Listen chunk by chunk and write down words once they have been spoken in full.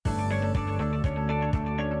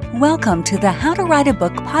Welcome to the How to Write a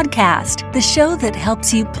Book podcast, the show that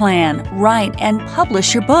helps you plan, write, and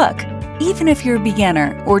publish your book, even if you're a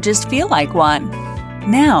beginner or just feel like one.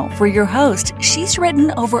 Now, for your host, she's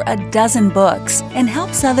written over a dozen books and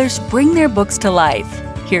helps others bring their books to life.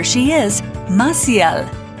 Here she is, Maciel.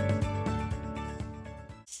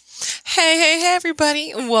 Hey,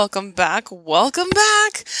 everybody. Welcome back.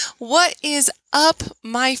 What is up,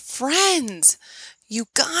 my friends? You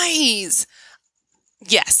guys.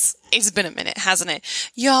 Yes, it's been a minute, hasn't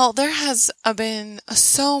it? Y'all, there has been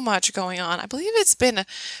so much going on. I believe it's been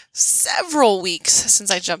several weeks since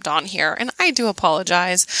I jumped on here, and I do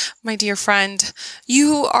apologize, my dear friend.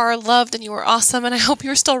 You are loved and you are awesome, and I hope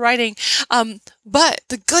you're still writing. But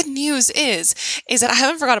the good news is that I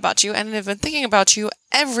haven't forgot about you, and I've been thinking about you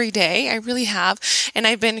every day. I really have. And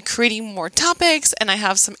I've been creating more topics, and I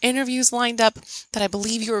have some interviews lined up that I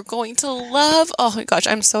believe you are going to love. Oh my gosh,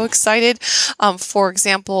 I'm so excited. For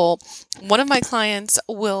example, one of my clients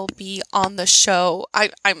will be on the show.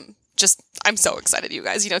 I'm so excited, you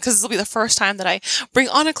guys, because this will be the first time that I bring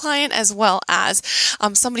on a client as well as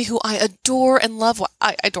somebody who I adore and love. Well,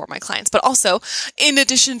 I adore my clients, but also in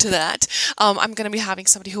addition to that, I'm going to be having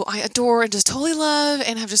somebody who I adore and just totally love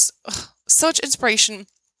and have just such inspiration.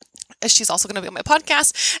 She's also going to be on my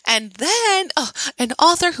podcast. And then an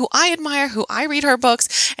author who I admire, who I read her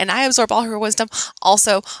books and I absorb all her wisdom,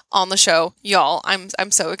 also on the show. Y'all, I'm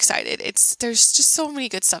so excited. There's just so many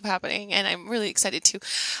good stuff happening, and I'm really excited to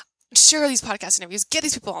share these podcast interviews, get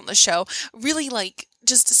these people on the show, really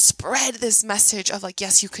just spread this message of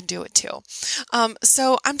yes, you can do it too.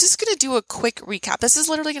 So I'm just going to do a quick recap. This is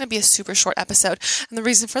literally going to be a super short episode. And the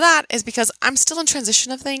reason for that is because I'm still in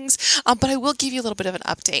transition of things, but I will give you a little bit of an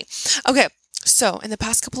update. Okay. So in the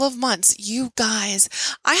past couple of months, you guys,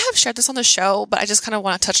 I have shared this on the show, but I just kind of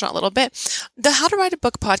want to touch on it a little bit. The How to Write a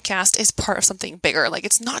Book podcast is part of something bigger.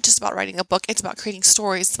 It's not just about writing a book. It's about creating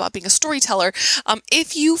stories. It's about being a storyteller.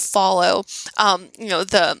 If you follow,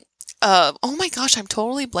 oh my gosh, I'm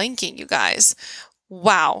totally blanking, you guys.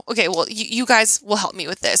 Wow. Okay. Well, you guys will help me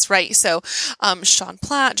with this, right? So, Sean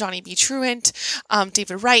Platt, Johnny B. Truant,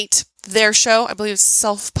 David Wright, their show, I believe, is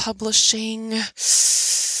self-publishing.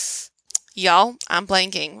 Y'all, I'm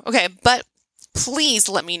blanking. Okay, but please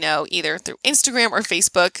let me know either through Instagram or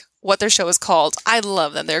Facebook what their show is called. I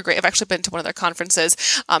love them. They're great. I've actually been to one of their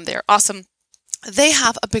conferences. They're awesome. They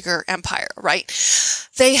have a bigger empire, right?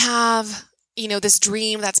 They have this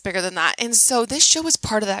dream that's bigger than that. And so this show is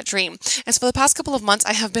part of that dream. And so for the past couple of months,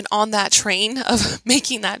 I have been on that train of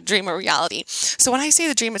making that dream a reality. So when I say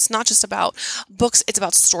the dream, it's not just about books, it's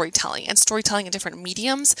about storytelling and storytelling in different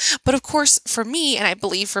mediums. But of course, for me, and I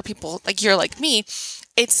believe for people you're like me,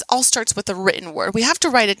 it all starts with the written word. We have to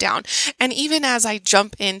write it down. And even as I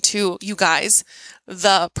jump into, you guys,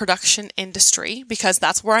 the production industry, because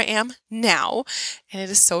that's where I am now. And it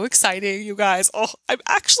is so exciting, you guys. Oh, I'm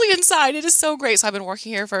actually inside. It is so great. So I've been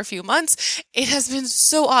working here for a few months. It has been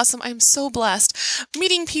so awesome. I'm so blessed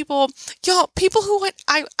meeting people. Y'all, people who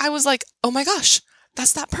I was like, oh my gosh,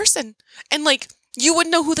 that's that person. And you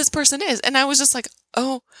wouldn't know who this person is. And I was just like,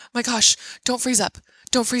 oh my gosh, don't freeze up.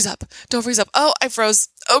 Don't freeze up. Don't freeze up. Oh, I froze.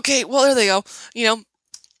 Okay, well, there they go.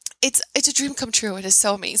 It's a dream come true. It is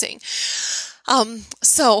so amazing.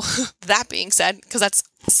 So that being said, because that's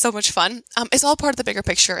so much fun, it's all part of the bigger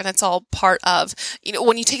picture, and it's all part of,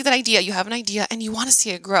 when you take that idea, you have an idea and you want to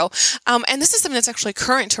see it grow. And this is something that's actually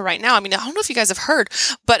current to right now. I mean, I don't know if you guys have heard,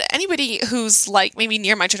 but anybody who's maybe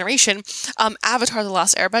near my generation, Avatar: The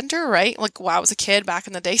Last Airbender, right? When I was a kid back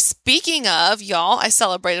in the day. Speaking of, y'all, I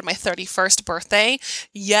celebrated my 31st birthday.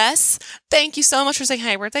 Yes. Thank you so much for saying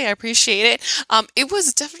happy birthday. I appreciate it. It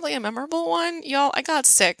was definitely a memorable one. Y'all, I got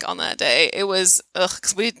sick on that day. It was,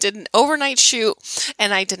 because we did an overnight shoot,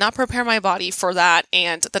 and I did not prepare my body for that.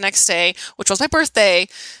 And the next day, which was my birthday,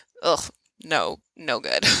 no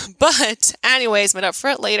good. But anyways, made up for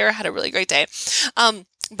it later. Had a really great day.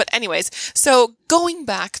 But anyways, so going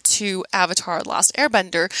back to Avatar: The Last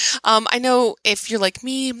Airbender, I know if you're like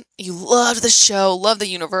me, you loved the show, loved the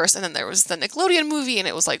universe, and then there was the Nickelodeon movie, and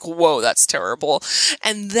it was like, whoa, that's terrible.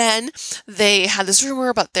 And then they had this rumor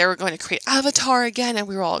about they were going to create Avatar again, and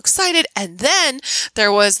we were all excited. And then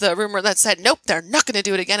there was the rumor that said, nope, they're not going to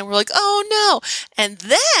do it again. And we're like, oh no. And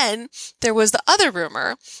then there was the other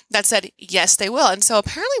rumor that said, yes, they will. And so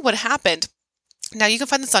apparently what happened, now, you can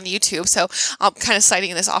find this on YouTube, so I'm kind of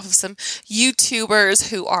citing this off of some YouTubers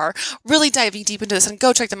who are really diving deep into this, and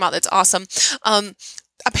go check them out. It's awesome.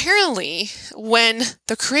 Apparently, when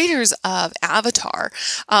the creators of Avatar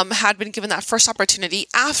had been given that first opportunity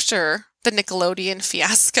after the Nickelodeon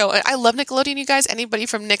fiasco. I love Nickelodeon, you guys. Anybody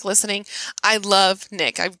from Nick listening? I love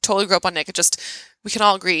Nick. I totally grew up on Nick. we can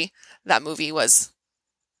all agree that movie was,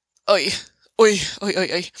 oy, oy, oy, oy,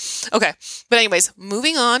 oy. Okay. But anyways,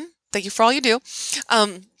 moving on. Thank you for all you do.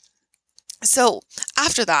 So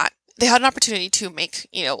after that, they had an opportunity to make,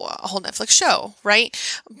 a whole Netflix show, right?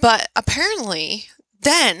 But apparently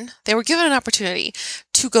then they were given an opportunity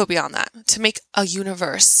to go beyond that, to make a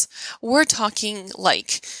universe. We're talking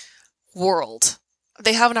like world.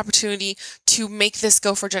 They have an opportunity to make this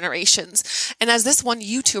go for generations. And as this one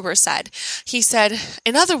YouTuber said, he said,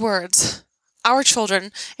 in other words, our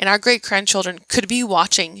children and our great-grandchildren could be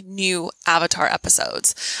watching new Avatar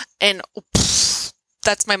episodes. And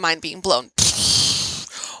that's my mind being blown.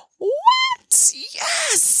 What?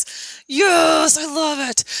 Yes! Yes, I love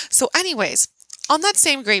it. So anyways, on that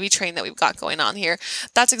same gravy train that we've got going on here,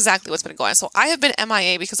 that's exactly what's been going on. So I have been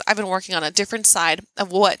MIA because I've been working on a different side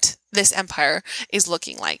of what this empire is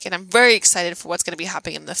looking like. And I'm very excited for what's going to be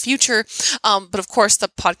happening in the future. But of course, the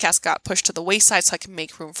podcast got pushed to the wayside so I can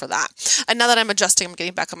make room for that. And now that I'm adjusting, I'm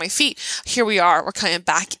getting back on my feet. Here we are. We're coming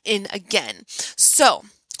back in again. So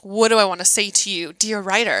what do I want to say to you, dear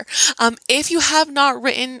writer? If you have not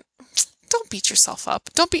written, don't beat yourself up.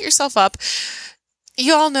 Don't beat yourself up.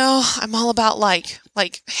 You all know I'm all about like,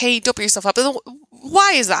 hey, don't beat yourself up.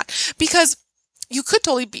 Why is that? Because you could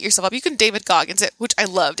totally beat yourself up. You can David Goggins it, which I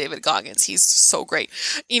love David Goggins. He's so great,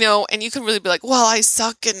 and you can really be like, well, I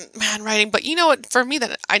suck in writing. But you know what? For me,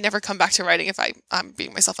 that I never come back to writing if I'm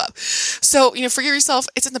beating myself up. So, forgive yourself.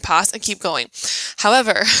 It's in the past and keep going.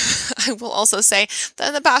 However, I will also say that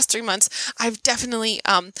in the past 3 months, I've definitely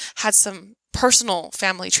had some personal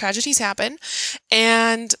family tragedies happen.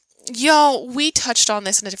 And y'all, we touched on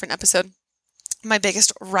this in a different episode. My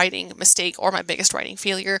biggest writing mistake or my biggest writing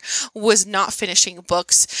failure was not finishing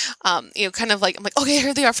books. Kind of like, I'm like, okay,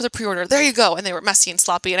 here they are for the pre-order. There you go. And they were messy and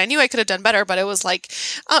sloppy. And I knew I could have done better, but it was like,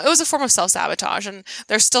 it was a form of self-sabotage. And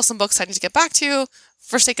there's still some books I need to get back to.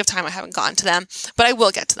 For sake of time, I haven't gotten to them, but I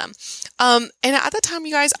will get to them. And at the time,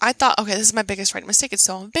 you guys, I thought, okay, this is my biggest writing mistake. It's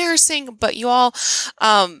so embarrassing, but you all,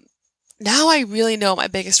 now I really know my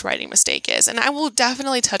biggest writing mistake is, and I will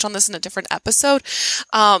definitely touch on this in a different episode.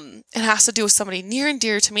 It has to do with somebody near and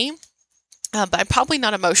dear to me, but I'm probably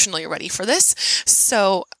not emotionally ready for this,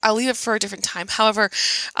 so I'll leave it for a different time. However,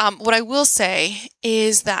 what I will say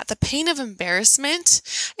is that the pain of embarrassment,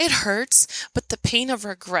 it hurts, but the pain of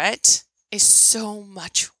regret is so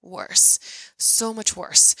much worse. So much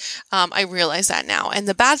worse. I realize that now. And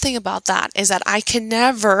the bad thing about that is that I can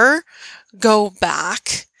never go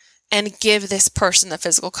back and give this person the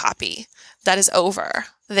physical copy. That is over.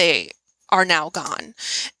 They are now gone.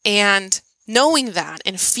 And knowing that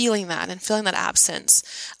and feeling that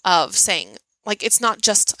absence of saying, like, it's not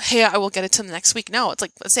just, hey, I will get it to them next week. No, it's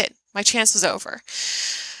like, that's it. My chance was over.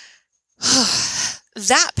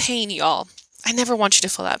 That pain, y'all, I never want you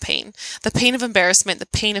to feel that pain. The pain of embarrassment, the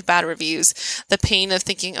pain of bad reviews, the pain of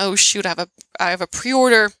thinking, oh shoot, I have a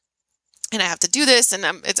pre-order and I have to do this, and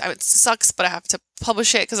it sucks, but I have to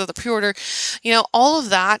publish it because of the pre-order. All of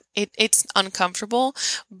that, it's uncomfortable,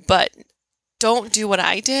 but don't do what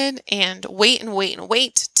I did and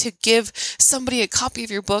wait to give somebody a copy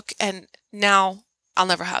of your book, and now I'll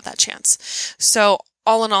never have that chance. So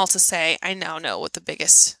all in all, to say, I now know what the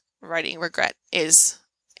biggest writing regret is.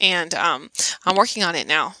 And I'm working on it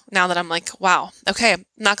now that I'm like, wow, okay, I'm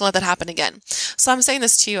not going to let that happen again. So I'm saying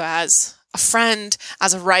this to you as a friend,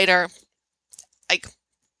 as a writer, like,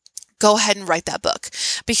 go ahead and write that book,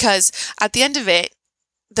 because at the end of it,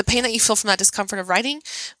 the pain that you feel from that discomfort of writing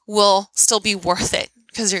will still be worth it,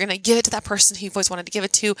 because you're going to give it to that person who you've always wanted to give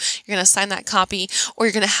it to. You're going to sign that copy, or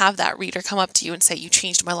you're going to have that reader come up to you and say, you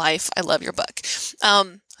changed my life. I love your book.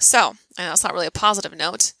 So I know it's not really a positive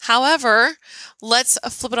note. However, let's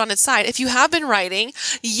flip it on its side. If you have been writing,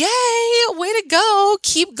 yay, way to go.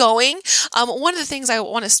 Keep going. One of the things I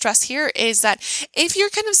want to stress here is that if you're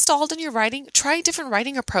kind of stalled in your writing, try a different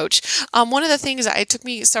writing approach. One of the things that it took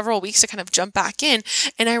me several weeks to kind of jump back in,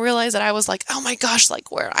 and I realized that I was like, oh my gosh,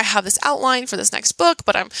 like, where I have this outline for this next book,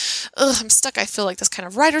 but I'm stuck. I feel like this kind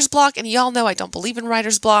of writer's block. And y'all know I don't believe in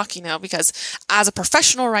writer's block, because as a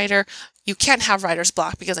professional writer, you can't have writer's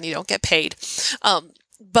block because then you don't get paid.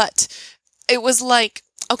 But it was like,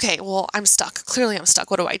 okay, well, I'm stuck. Clearly I'm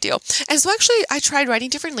stuck. What do I do? And so actually I tried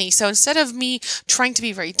writing differently. So instead of me trying to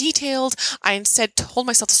be very detailed, I instead told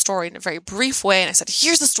myself the story in a very brief way. And I said,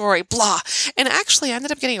 here's the story, blah. And actually I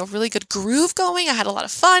ended up getting a really good groove going. I had a lot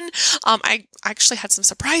of fun. I actually had some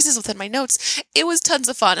surprises within my notes. It was tons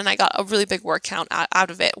of fun. And I got a really big word count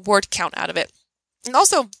out of it. And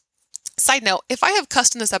also, Side note, if I have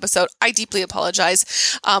cussed in this episode, I deeply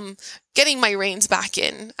apologize. Getting my reins back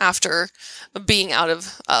in after being out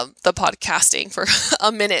of the podcasting for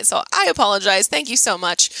a minute. So I apologize. Thank you so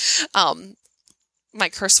much. My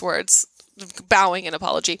curse words, bowing an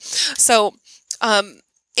apology. So,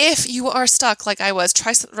 if you are stuck like I was,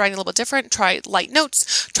 try writing a little bit different, try light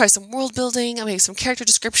notes, try some world building, maybe some character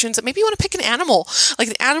descriptions. Maybe you want to pick an animal, like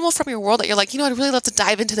an animal from your world that you're like, I'd really love to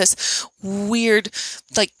dive into this weird,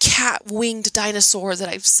 like cat-winged dinosaur that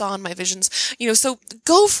I saw in my visions. So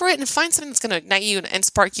go for it and find something that's going to ignite you and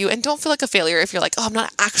spark you. And don't feel like a failure if you're like, I'm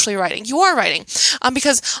not actually writing. You are writing.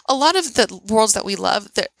 Because a lot of the worlds that we love,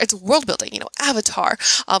 it's world building, Avatar,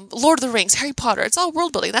 Lord of the Rings, Harry Potter, it's all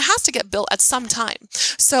world building that has to get built at some time.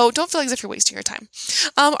 So don't feel like as if you're wasting your time.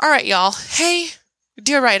 All right, y'all. Hey,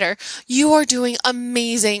 dear writer, you are doing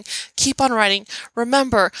amazing. Keep on writing.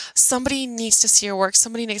 Remember, somebody needs to see your work.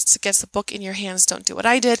 Somebody needs to get the book in your hands. Don't do what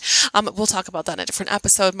I did. We'll talk about that in a different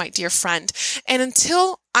episode, my dear friend. And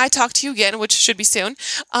until I talk to you again, which should be soon,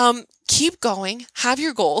 keep going. Have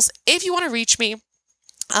your goals. If you want to reach me,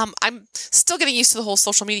 I'm still getting used to the whole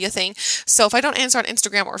social media thing. So if I don't answer on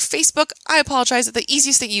Instagram or Facebook, I apologize. The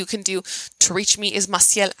easiest thing you can do to reach me is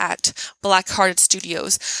Massiel at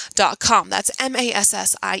blackheartedstudios.com. That's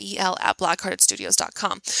MASSIEL at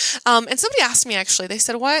blackheartedstudios.com. And somebody asked me, actually, they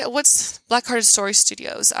said, what's Black Hearted Story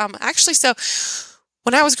Studios? So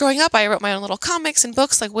when I was growing up, I wrote my own little comics and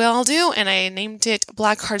books like we all do, and I named it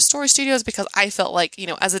Black Hearted Story Studios because I felt like,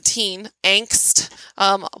 as a teen, angst,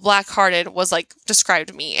 black-hearted was like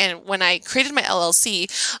described me. And when I created my LLC,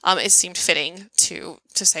 it seemed fitting to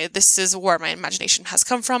say this is where my imagination has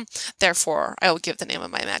come from. Therefore, I will give the name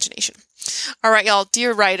of my imagination. All right, y'all,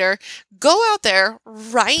 dear writer, go out there,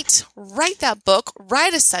 write that book,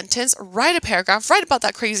 write a sentence, write a paragraph, write about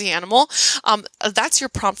that crazy animal. That's your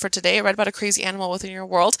prompt for today. Write about a crazy animal within your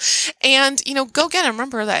world. And, go get it.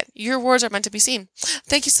 Remember that your words are meant to be seen.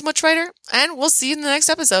 Thank you so much, writer, and we'll see you in the next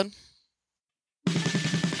episode.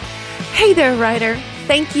 Hey there, writer.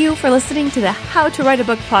 Thank you for listening to the How to Write a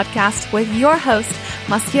Book podcast with your host,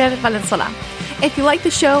 Massiel Valenzuela. If you like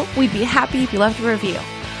the show, we'd be happy if you left a review.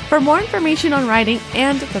 For more information on writing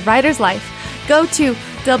and the writer's life, go to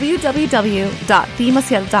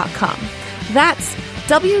www.themassiel.com. That's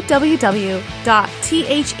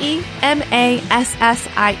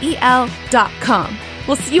www.themassiel.com.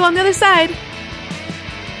 We'll see you on the other side.